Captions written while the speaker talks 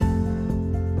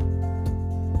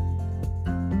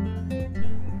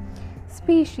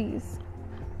Species.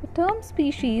 The term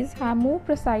species have more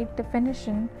precise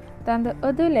definition than the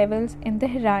other levels in the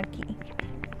hierarchy.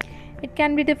 It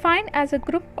can be defined as a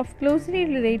group of closely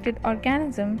related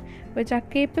organisms which are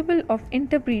capable of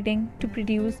interbreeding to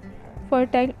produce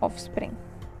fertile offspring.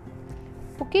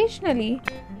 Occasionally,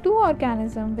 two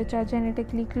organisms which are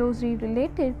genetically closely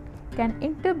related can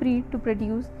interbreed to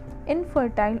produce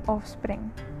infertile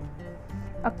offspring.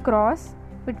 A cross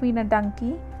between a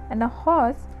donkey and a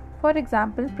horse, for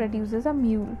example, produces a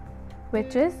mule,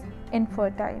 which is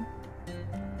infertile.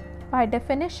 By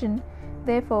definition,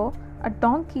 therefore, a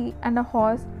donkey and a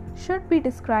horse should be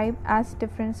described as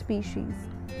different species.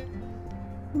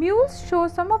 Mules show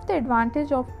some of the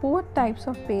advantage of both types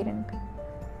of parent.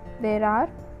 There are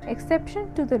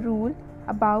exceptions to the rule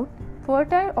about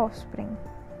fertile offspring.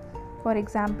 For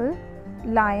example,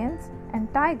 lions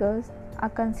and tigers are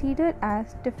considered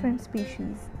as different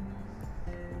species.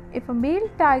 If a male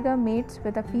tiger mates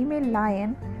with a female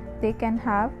lion, they can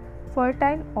have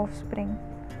fertile offspring,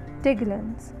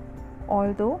 tiglins,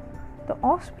 although the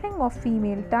offspring of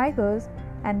female tigers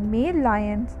and male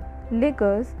lions,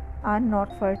 ligers, are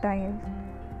not fertile.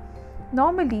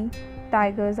 Normally,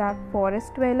 tigers are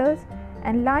forest dwellers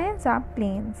and lions are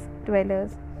plains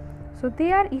dwellers, so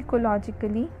they are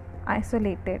ecologically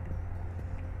isolated.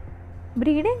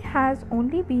 Breeding has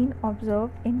only been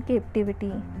observed in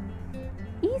captivity.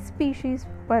 Each species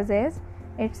possesses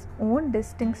its own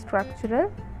distinct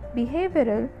structural,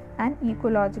 behavioral, and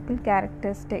ecological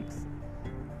characteristics.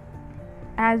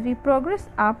 As we progress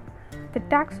up the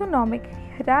taxonomic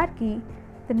hierarchy,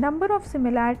 the number of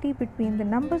similarity between the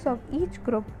numbers of each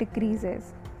group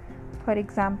decreases. For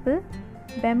example,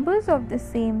 members of the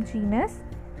same genus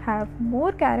have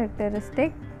more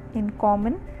characteristics in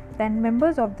common than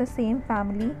members of the same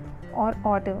family or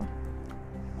order.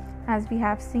 As we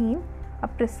have seen, a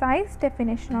precise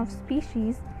definition of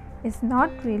species is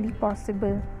not really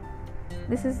possible.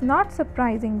 This is not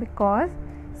surprising because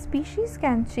species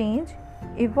can change,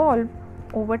 evolve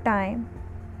over time.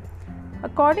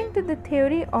 According to the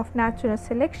theory of natural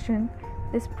selection,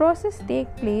 this process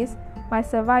takes place by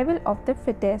survival of the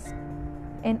fittest.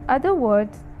 In other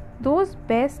words, those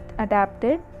best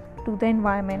adapted to the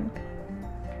environment.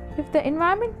 If the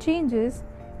environment changes,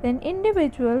 then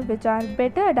individuals which are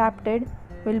better adapted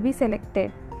will be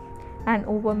selected, and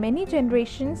over many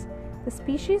generations, the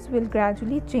species will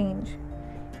gradually change.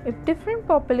 If different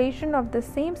populations of the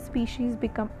same species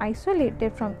become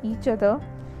isolated from each other,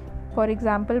 for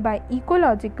example by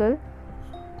ecological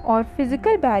or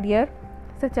physical barrier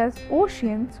such as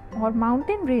oceans or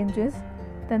mountain ranges,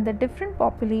 then the different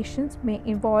populations may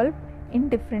evolve in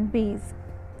different ways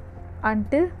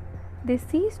until they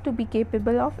cease to be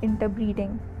capable of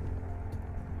interbreeding.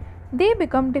 They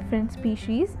become different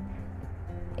species.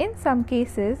 In some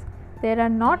cases, there are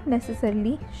not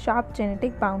necessarily sharp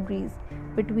genetic boundaries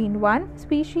between one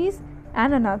species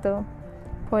and another.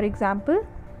 For example,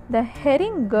 the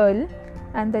herring gull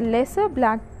and the lesser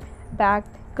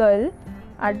black-backed gull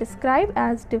are described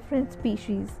as different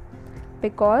species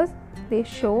because they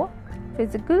show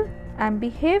physical and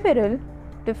behavioral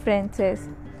differences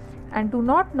and do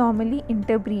not normally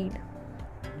interbreed.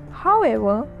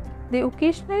 However, they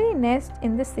occasionally nest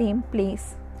in the same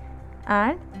place,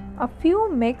 and a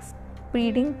few mixed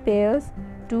breeding pairs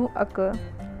do occur.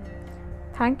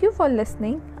 Thank you for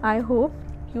listening. I hope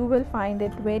you will find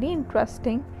it very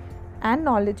interesting and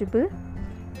knowledgeable.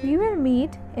 We will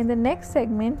meet in the next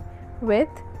segment with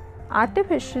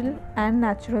artificial and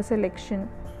natural selection.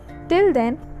 Till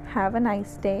then, have a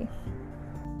nice day.